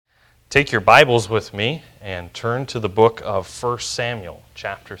Take your Bibles with me and turn to the book of 1 Samuel,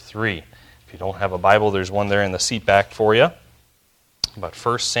 chapter 3. If you don't have a Bible, there's one there in the seat back for you. But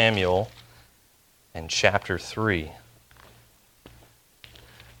 1 Samuel and chapter 3.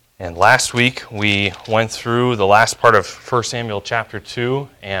 And last week we went through the last part of 1 Samuel chapter 2,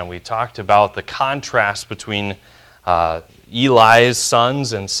 and we talked about the contrast between Eli's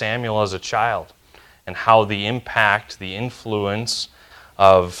sons and Samuel as a child, and how the impact, the influence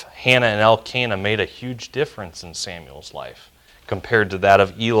of Hannah and Elkanah made a huge difference in Samuel's life compared to that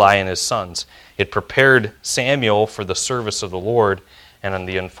of Eli and his sons. It prepared Samuel for the service of the Lord, and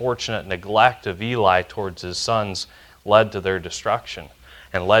the unfortunate neglect of Eli towards his sons led to their destruction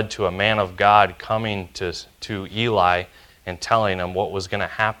and led to a man of God coming to Eli and telling him what was going to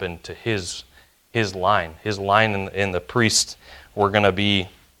happen to his line. His line and the priests were going to be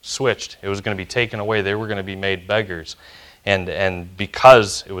switched. It was going to be taken away. They were going to be made beggars. And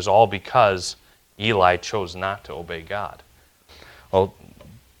because, it was all because Eli chose not to obey God. Well,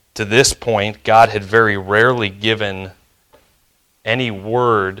 to this point, God had very rarely given any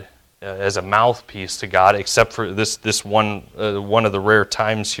word as a mouthpiece to God, except for this one of the rare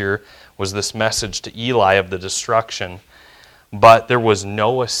times here was this message to Eli of the destruction. But there was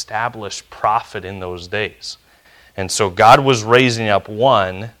no established prophet in those days. And so God was raising up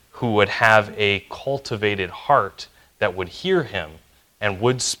one who would have a cultivated heart that would hear him and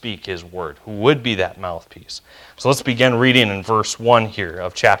would speak his word, who would be that mouthpiece. So let's begin reading in verse 1 here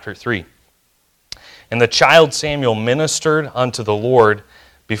of chapter 3. And the child Samuel ministered unto the Lord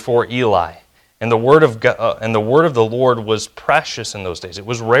before Eli, and the word of the Lord was precious in those days. It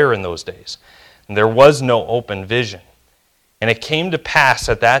was rare in those days, and there was no open vision. And it came to pass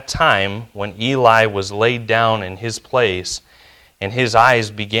at that time, when Eli was laid down in his place, and his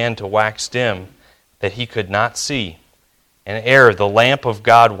eyes began to wax dim, that he could not see. And ere the lamp of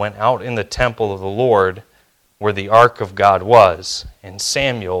God went out in the temple of the Lord, where the ark of God was, and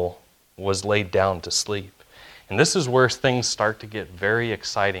Samuel was laid down to sleep. And this is where things start to get very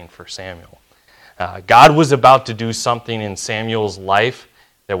exciting for Samuel. God was about to do something in Samuel's life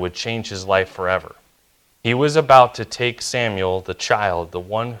that would change his life forever. He was about to take Samuel, the child, the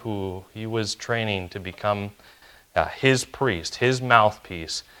one who he was training to become his priest, his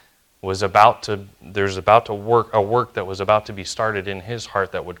mouthpiece, there's about to work a work that was about to be started in his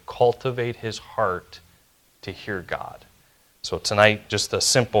heart that would cultivate his heart to hear God. So tonight, just a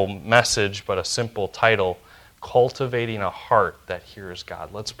simple message, but a simple title, Cultivating a Heart That Hears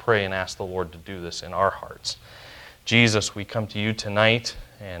God. Let's pray and ask the Lord to do this in our hearts. Jesus, we come to you tonight,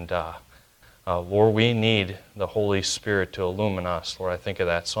 and Lord, we need the Holy Spirit to illumine us. Lord, I think of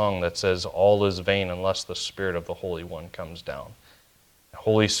that song that says, all is vain unless the Spirit of the Holy One comes down.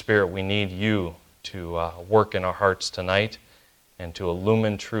 Holy Spirit, we need you to work in our hearts tonight and to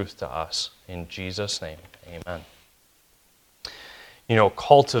illumine truth to us. In Jesus' name, amen. You know,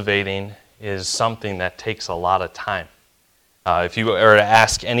 cultivating is something that takes a lot of time. If you were to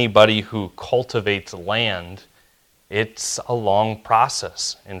ask anybody who cultivates land, it's a long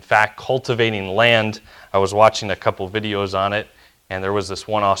process. In fact, cultivating land, I was watching a couple videos on it, and there was this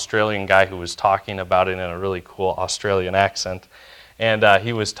one Australian guy who was talking about it in a really cool Australian accent. And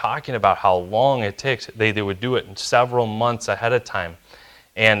he was talking about how long it takes. They would do it in several months ahead of time.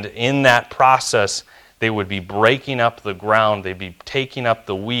 And in that process, they would be breaking up the ground. They'd be taking up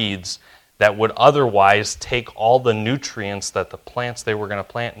the weeds that would otherwise take all the nutrients that the plants they were going to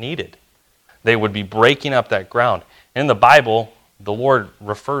plant needed. They would be breaking up that ground. In the Bible, the Lord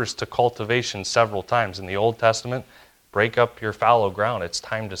refers to cultivation several times. In the Old Testament, break up your fallow ground. It's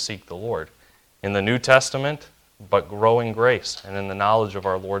time to seek the Lord. In the New Testament, but grow in grace and in the knowledge of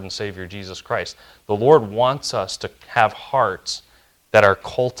our Lord and Savior Jesus Christ. The Lord wants us to have hearts that are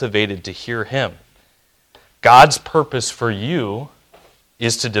cultivated to hear Him. God's purpose for you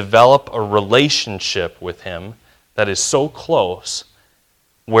is to develop a relationship with Him that is so close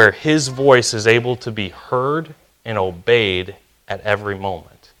where His voice is able to be heard and obeyed at every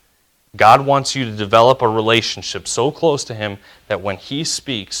moment. God wants you to develop a relationship so close to Him that when He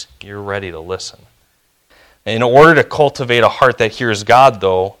speaks, you're ready to listen. In order to cultivate a heart that hears God,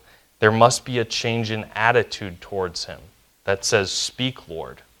 though, there must be a change in attitude towards Him that says, speak,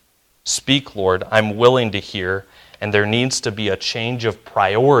 Lord. Speak, Lord, I'm willing to hear. And there needs to be a change of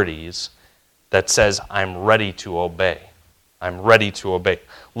priorities that says, I'm ready to obey. I'm ready to obey.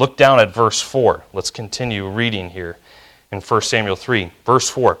 Look down at verse 4. Let's continue reading here in 1 Samuel 3. Verse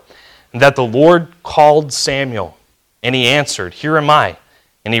 4. That the Lord called Samuel, and he answered, Here am I.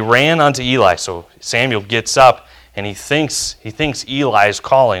 And he ran unto Eli. So Samuel gets up, and he thinks Eli is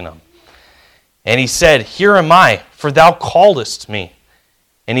calling him. And he said, Here am I, for thou calledst me.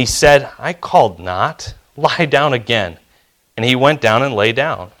 And he said, I called not. Lie down again. And he went down and lay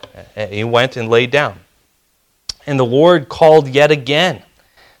down. He went and lay down. And the Lord called yet again,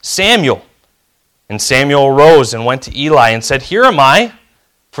 Samuel. And Samuel arose and went to Eli and said, Here am I,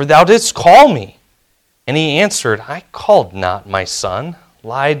 for thou didst call me. And he answered, I called not, my son.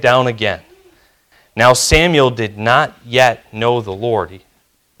 Lie down again. Now Samuel did not yet know the Lord,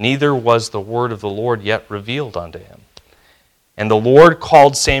 neither was the word of the Lord yet revealed unto him. And the Lord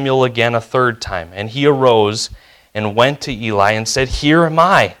called Samuel again a third time, and he arose and went to Eli and said, Here am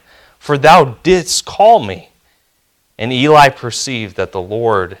I, for thou didst call me. And Eli perceived that the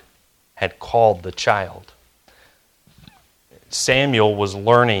Lord had called the child. Samuel was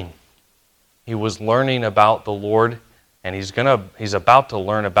learning. He was learning about the Lord, and he's about to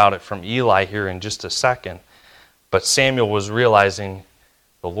learn about it from Eli here in just a second. But Samuel was realizing,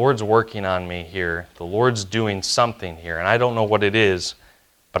 the Lord's working on me here. The Lord's doing something here, and I don't know what it is,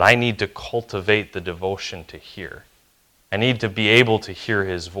 but I need to cultivate the devotion to hear. I need to be able to hear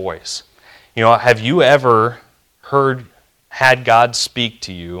his voice. Have you ever had God speak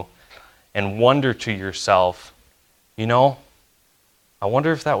to you and wonder to yourself, I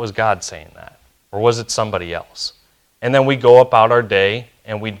wonder if that was God saying that, or was it somebody else? And then we go about our day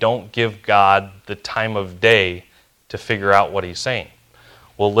and we don't give God the time of day to figure out what he's saying.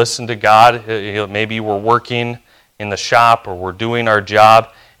 We'll listen to God. Maybe we're working in the shop or we're doing our job,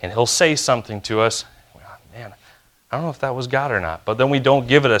 and he'll say something to us. Man, I don't know if that was God or not. But then we don't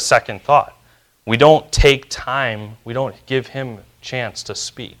give it a second thought. We don't take time. We don't give him a chance to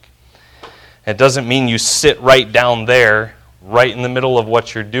speak. It doesn't mean you sit right down there, right in the middle of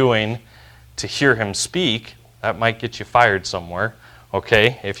what you're doing, to hear him speak. That might get you fired somewhere,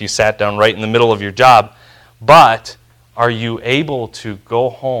 okay, if you sat down right in the middle of your job. But are you able to go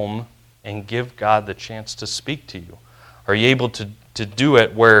home and give God the chance to speak to you? Are you able to do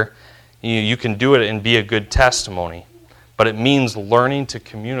it where you can do it and be a good testimony? But it means learning to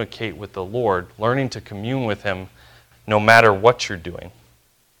communicate with the Lord, learning to commune with him no matter what you're doing.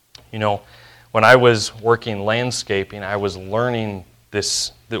 When I was working landscaping, I was learning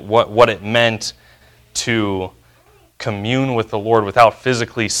what it meant to commune with the Lord without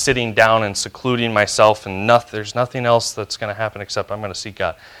physically sitting down and secluding myself, and there's nothing else that's going to happen except I'm going to seek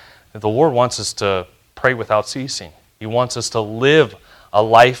God. The Lord wants us to pray without ceasing. He wants us to live a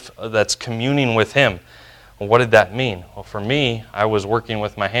life that's communing with him. Well, what did that mean? Well, for me, I was working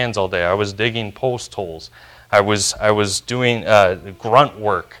with my hands all day. I was digging post holes. I was doing grunt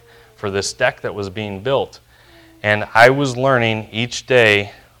work for this deck that was being built. And I was learning each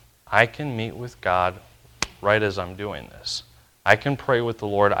day, I can meet with God right as I'm doing this. I can pray with the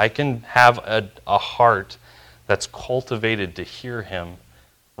Lord. I can have a heart that's cultivated to hear him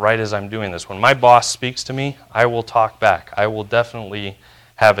right as I'm doing this. When my boss speaks to me, I will talk back. I will definitely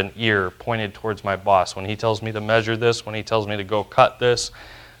have an ear pointed towards my boss. When he tells me to measure this, when he tells me to go cut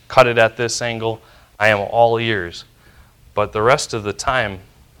it at this angle, I am all ears. But the rest of the time,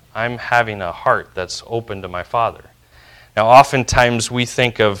 I'm having a heart that's open to my Father. Now, oftentimes we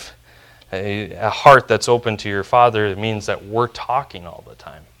think of a heart that's open to your Father. It means that we're talking all the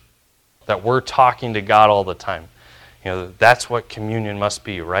time, that we're talking to God all the time. That's what communion must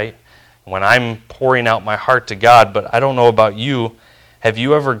be, right? When I'm pouring out my heart to God, but I don't know about you, have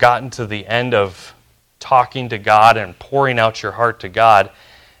you ever gotten to the end of talking to God and pouring out your heart to God,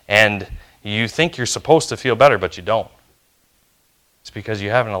 and you think you're supposed to feel better, but you don't? It's because you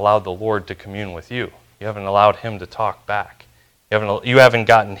haven't allowed the Lord to commune with you. You haven't allowed him to talk back. You haven't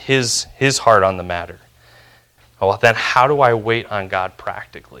gotten his heart on the matter. Well, then how do I wait on God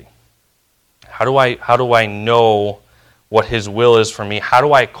practically? How do I know what his will is for me? How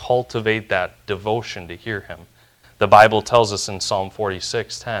do I cultivate that devotion to hear him? The Bible tells us in Psalm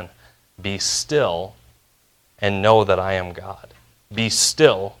 46:10, be still and know that I am God. Be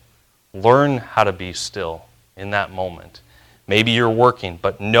still. Learn how to be still in that moment. Maybe you're working,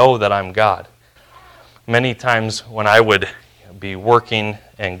 but know that I'm God. Many times when I would be working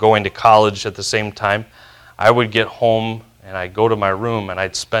and going to college at the same time, I would get home and I'd go to my room and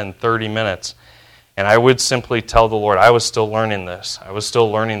I'd spend 30 minutes and I would simply tell the Lord, I was still learning this. I was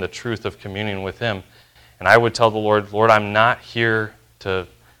still learning the truth of communion with him. And I would tell the Lord, Lord, I'm not here to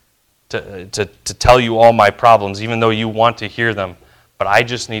tell you all my problems, even though you want to hear them, but I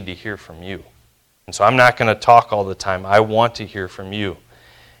just need to hear from you. And so I'm not going to talk all the time. I want to hear from you.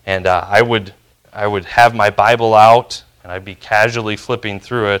 And I would have my Bible out, and I'd be casually flipping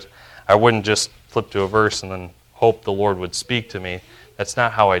through it. I wouldn't just flip to a verse and then hope the Lord would speak to me. That's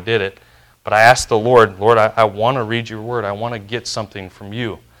not how I did it. But I asked the Lord, Lord, I want to read your word. I want to get something from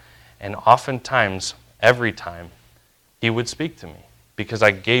you. And oftentimes, every time, he would speak to me because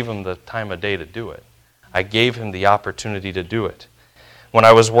I gave him the time of day to do it. I gave him the opportunity to do it. When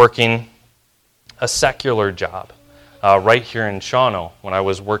I was working a secular job right here in Shawano, when I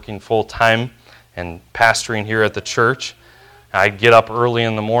was working full-time and pastoring here at the church, I'd get up early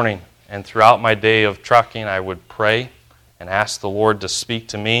in the morning, and throughout my day of trucking, I would pray and ask the Lord to speak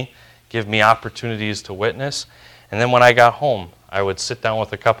to me, give me opportunities to witness. And then when I got home, I would sit down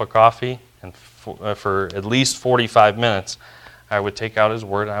with a cup of coffee, and for at least 45 minutes, I would take out His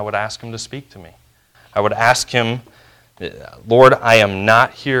Word and I would ask Him to speak to me. I would ask Him, Lord, I am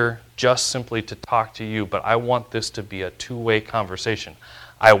not here just simply to talk to You, but I want this to be a two-way conversation.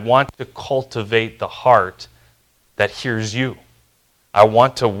 I want to cultivate the heart that hears You. I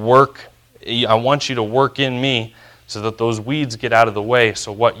want You to work in me so that those weeds get out of the way,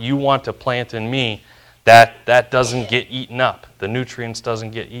 so what You want to plant in me, that doesn't get eaten up. The nutrients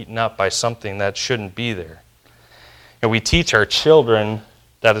doesn't get eaten up by something that shouldn't be there. And we teach our children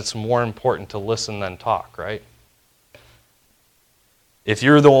that it's more important to listen than talk, right? If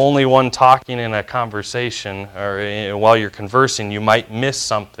you're the only one talking in a conversation or while you're conversing, you might miss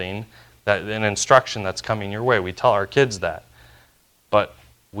something, an instruction that's coming your way. We tell our kids that. But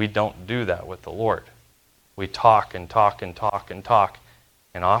we don't do that with the Lord. We talk and talk and talk and talk.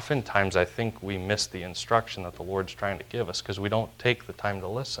 And oftentimes I think we miss the instruction that the Lord's trying to give us because we don't take the time to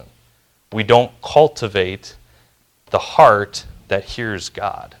listen. We don't cultivate the heart that hears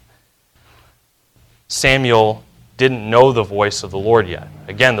God. Samuel didn't know the voice of the Lord yet.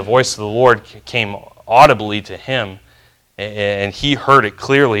 Again, the voice of the Lord came audibly to him, and he heard it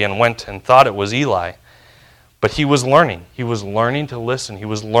clearly and went and thought it was Eli. But he was learning. He was learning to listen. He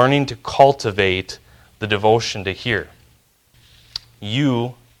was learning to cultivate the devotion to hear.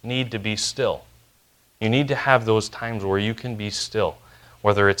 You need to be still. You need to have those times where you can be still.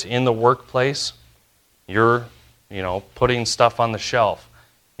 Whether it's in the workplace, you're putting stuff on the shelf.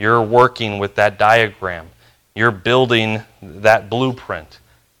 You're working with that diagram. You're building that blueprint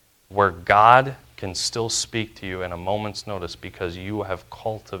where God can still speak to you in a moment's notice because you have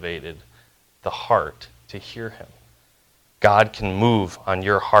cultivated the heart to hear Him. God can move on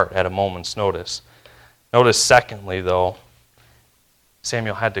your heart at a moment's notice. Notice, secondly, though,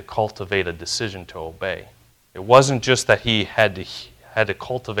 Samuel had to cultivate a decision to obey. It wasn't just that he had to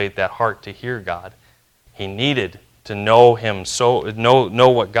cultivate that heart to hear God. He needed to know Him, know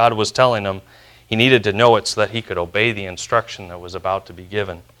what God was telling him. He needed to know it so that he could obey the instruction that was about to be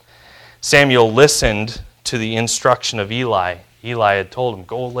given. Samuel listened to the instruction of Eli. Eli had told him,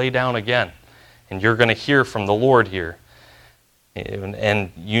 go lay down again, and you're going to hear from the Lord here.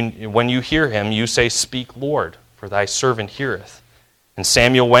 And when you hear him, you say, speak, Lord, for thy servant heareth. And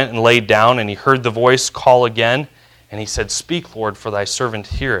Samuel went and laid down, and he heard the voice call again, and he said, speak, Lord, for thy servant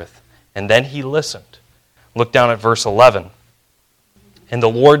heareth. And then he listened. Look down at verse 11. And the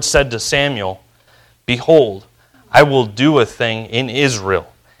Lord said to Samuel, behold, I will do a thing in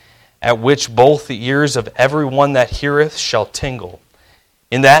Israel, at which both the ears of every one that heareth shall tingle.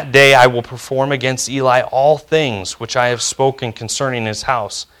 In that day I will perform against Eli all things which I have spoken concerning his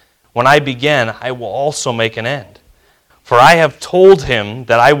house. When I begin, I will also make an end. For I have told him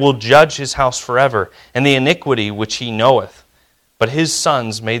that I will judge his house forever, and the iniquity which he knoweth. But his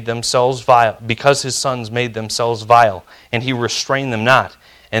sons made themselves vile, because his sons made themselves vile, and he restrained them not.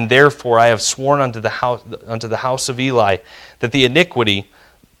 And therefore I have sworn unto the house of Eli, that the iniquity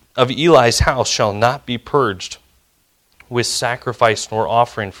of Eli's house shall not be purged with sacrifice nor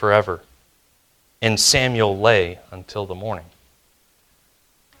offering forever. And Samuel lay until the morning.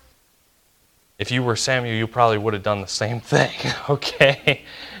 If you were Samuel, you probably would have done the same thing, okay?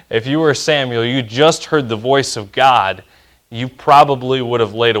 If you were Samuel, you just heard the voice of God, you probably would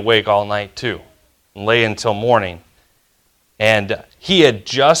have laid awake all night too, and lay until morning. And he had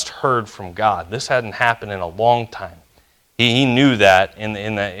just heard from God. This hadn't happened in a long time. He knew that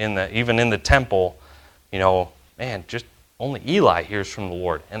even in the temple, just only Eli hears from the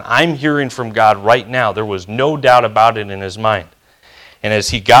Lord. And I'm hearing from God right now. There was no doubt about it in his mind. And as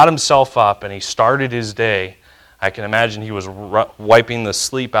he got himself up and he started his day, I can imagine he was wiping the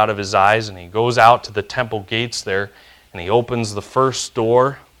sleep out of his eyes, and he goes out to the temple gates there, and he opens the first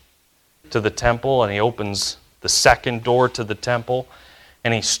door to the temple, and he opens the second door to the temple,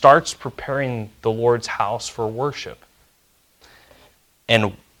 and he starts preparing the Lord's house for worship.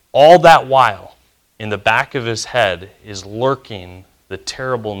 And all that while, in the back of his head is lurking the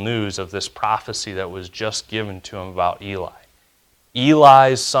terrible news of this prophecy that was just given to him about Eli.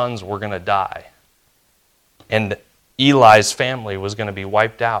 Eli's sons were going to die. And Eli's family was going to be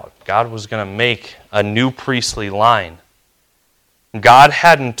wiped out. God was going to make a new priestly line. God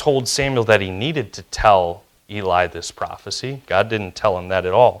hadn't told Samuel that he needed to tell Eli this prophecy. God didn't tell him that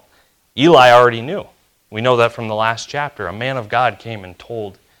at all. Eli already knew. We know that from the last chapter. A man of God came and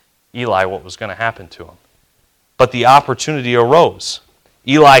told Eli what was going to happen to him. But the opportunity arose.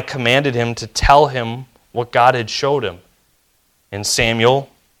 Eli commanded him to tell him what God had showed him. And Samuel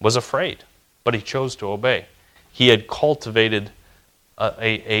was afraid, but he chose to obey. He had cultivated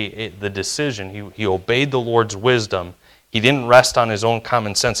the decision. He obeyed the Lord's wisdom. He didn't rest on his own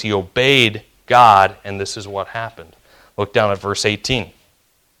common sense. He obeyed God, and this is what happened. Look down at verse 18.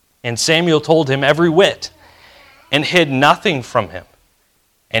 And Samuel told him every whit, and hid nothing from him.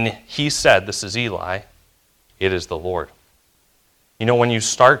 And he said, this is Eli, it is the Lord. You know, when you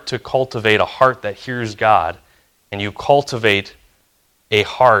start to cultivate a heart that hears God, and you cultivate a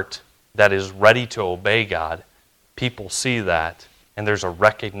heart that is ready to obey God, people see that, and there's a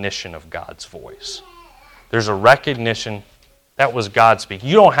recognition of God's voice. There's a recognition that was God speaking.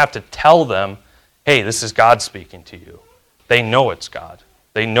 You don't have to tell them, hey, this is God speaking to you. They know it's God.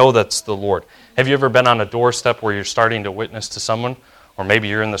 They know that's the Lord. Have you ever been on a doorstep where you're starting to witness to someone? Or maybe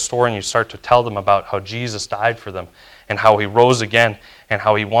you're in the store and you start to tell them about how Jesus died for them and how he rose again and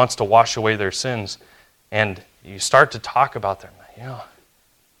how he wants to wash away their sins. And you start to talk about them. You know,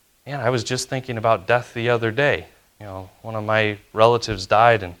 man, I was just thinking about death the other day. You know, one of my relatives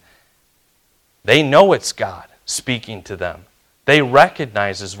died, and they know it's God speaking to them. They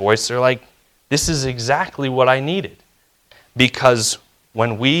recognize his voice. They're like, this is exactly what I needed. Because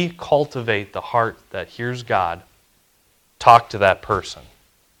when we cultivate the heart that hears God, talk to that person.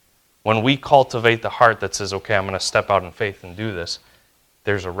 When we cultivate the heart that says, okay, I'm going to step out in faith and do this,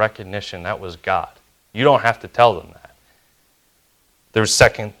 there's a recognition that was God. You don't have to tell them that. There's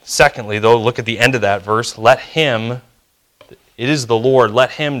secondly, though, look at the end of that verse. Let him, it is the Lord,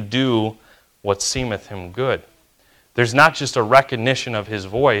 let him do what seemeth him good. There's not just a recognition of his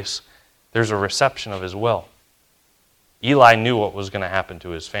voice, there's a reception of his will. Eli knew what was going to happen to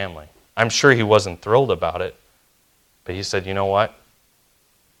his family. I'm sure he wasn't thrilled about it, but he said, you know what?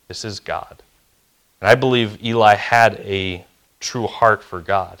 This is God. And I believe Eli had a true heart for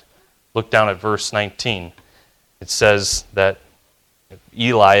God. Look down at verse 19. It says that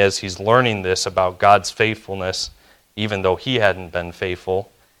Eli, as he's learning this about God's faithfulness, even though he hadn't been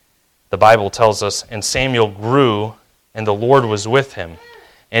faithful, the Bible tells us, and Samuel grew, and the Lord was with him,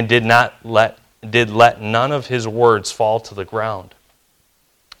 and did let none of his words fall to the ground.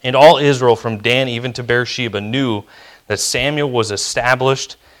 And all Israel from Dan even to Beersheba knew that Samuel was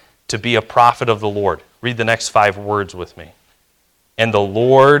established to be a prophet of the Lord. Read the next 5 words with me. And the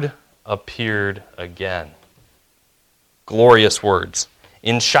Lord appeared again. Glorious words.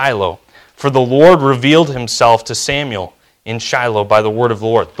 In Shiloh. For the Lord revealed himself to Samuel in Shiloh by the word of the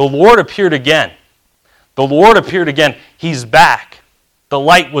Lord. The Lord appeared again. The Lord appeared again. He's back. The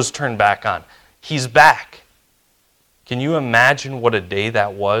light was turned back on. He's back. Can you imagine what a day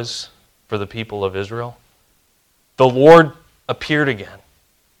that was for the people of Israel? The Lord appeared again.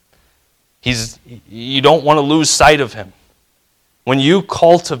 You don't want to lose sight of him. When you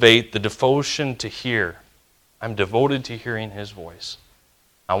cultivate the devotion to hear, I'm devoted to hearing his voice.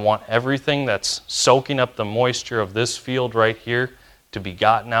 I want everything that's soaking up the moisture of this field right here to be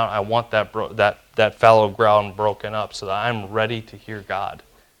gotten out. I want that fallow ground broken up so that I'm ready to hear God.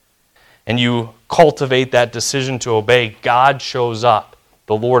 And you cultivate that decision to obey, God shows up.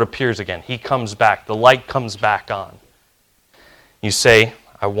 The Lord appears again. He comes back. The light comes back on. You say,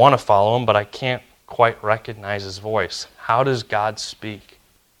 I want to follow him, but I can't quite recognize his voice. How does God speak?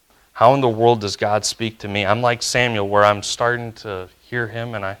 How in the world does God speak to me? I'm like Samuel, where I'm starting to hear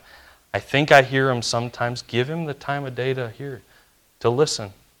him, and I think I hear him sometimes. Give him the time of day to hear, to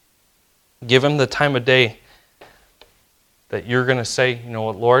listen. Give him the time of day that you're going to say, you know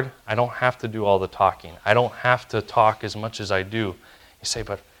what, Lord, I don't have to do all the talking. I don't have to talk as much as I do. You say,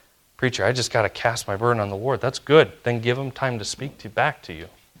 but preacher, I just got to cast my burden on the Lord. That's good. Then give him time to speak back to you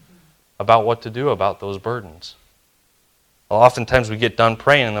about what to do about those burdens. Well, oftentimes we get done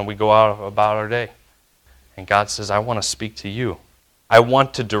praying and then we go out about our day. And God says, I want to speak to you. I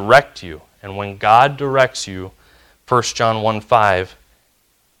want to direct you. And when God directs you, 1 John 1:5,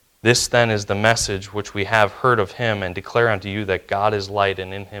 this then is the message which we have heard of him and declare unto you that God is light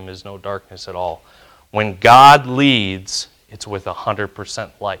and in him is no darkness at all. When God leads, it's with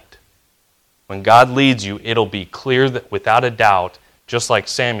 100% light. When God leads you, it'll be clear that without a doubt, just like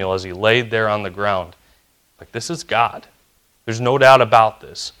Samuel as he laid there on the ground, like this is God. There's no doubt about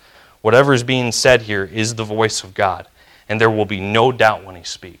this. Whatever is being said here is the voice of God, and there will be no doubt when he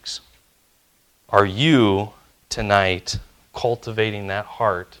speaks. Are you tonight cultivating that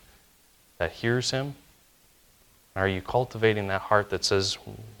heart that hears him? Are you cultivating that heart that says,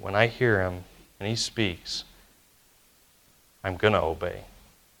 when I hear him and he speaks, I'm going to obey.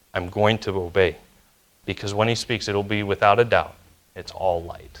 I'm going to obey. Because when he speaks, it'll be without a doubt. It's all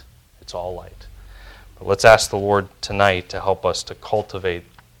light. It's all light. But let's ask the Lord tonight to help us to cultivate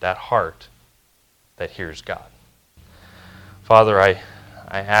that heart that hears God. Father, I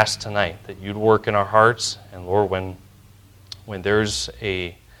ask tonight that you'd work in our hearts. And Lord, when there's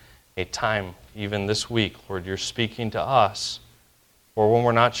a time, even this week, Lord, you're speaking to us, or when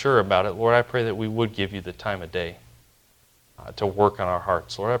we're not sure about it, Lord, I pray that we would give you the time of day to work on our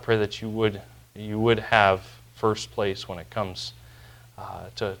hearts. Lord, I pray that you would have first place when it comes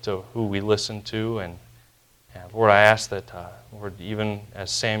to who we listen to. And Lord, I ask that, Lord, even as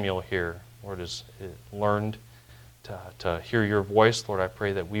Samuel here, Lord, has learned to hear your voice, Lord, I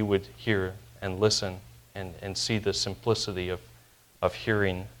pray that we would hear and listen and see the simplicity of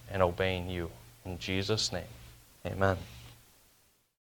hearing and obeying you. In Jesus' name, amen.